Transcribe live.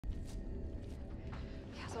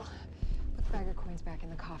Castle, put the bag of coins back in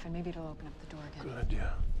the coffin. Maybe it'll open up the door again. Good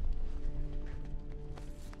idea.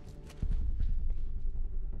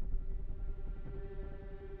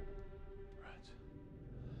 Right.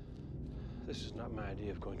 This is not my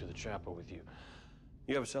idea of going to the chapel with you.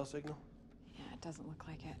 You have a cell signal? Yeah, it doesn't look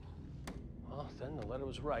like it. Well, then the letter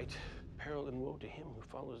was right. Peril and woe to him who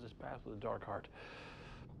follows this path with a dark heart.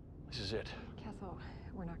 This is it. Castle,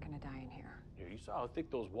 we're not gonna die in here. Yeah, you saw how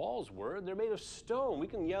thick those walls were. They're made of stone. We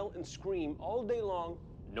can yell and scream all day long.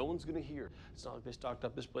 No one's gonna hear. It's not like they stocked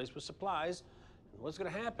up this place with supplies. And what's gonna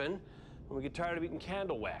happen when we get tired of eating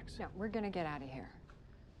candle wax? No, we're gonna get out of here.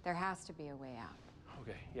 There has to be a way out.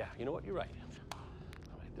 Okay, yeah, you know what? You're right.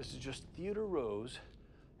 All right, this is just Theodore Rose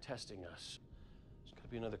testing us. There's gotta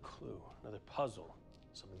be another clue, another puzzle,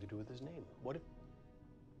 something to do with his name. What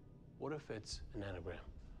if it's an anagram?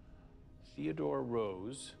 Theodore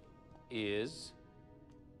Rose is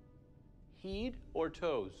heed or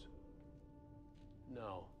toes?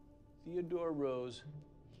 No. Theodore Rose,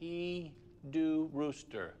 he do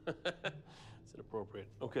rooster. It's inappropriate.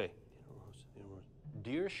 Okay. Theodore Rose, Theodore Rose.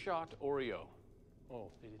 Deer shot Oreo. Oh,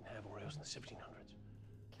 they didn't have Oreos in the 1700s.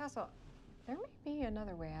 Castle, there may be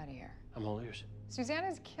another way out of here. I'm all ears.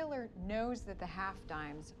 Susanna's killer knows that the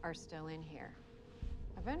half-dimes are still in here.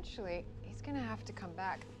 Eventually, he's gonna have to come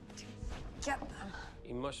back to get them.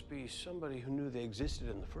 He must be somebody who knew they existed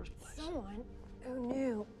in the first place. Someone who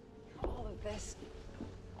knew all of this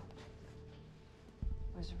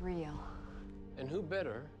was real. And who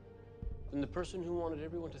better than the person who wanted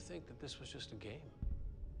everyone to think that this was just a game?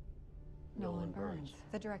 Nolan Burns,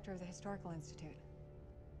 the director of the Historical Institute.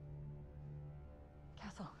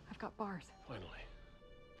 Castle, I've got bars. Finally.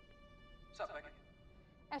 What's up, Beckett?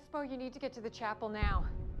 Espo, you need to get to the chapel now.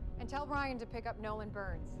 And tell Ryan to pick up Nolan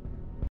Burns.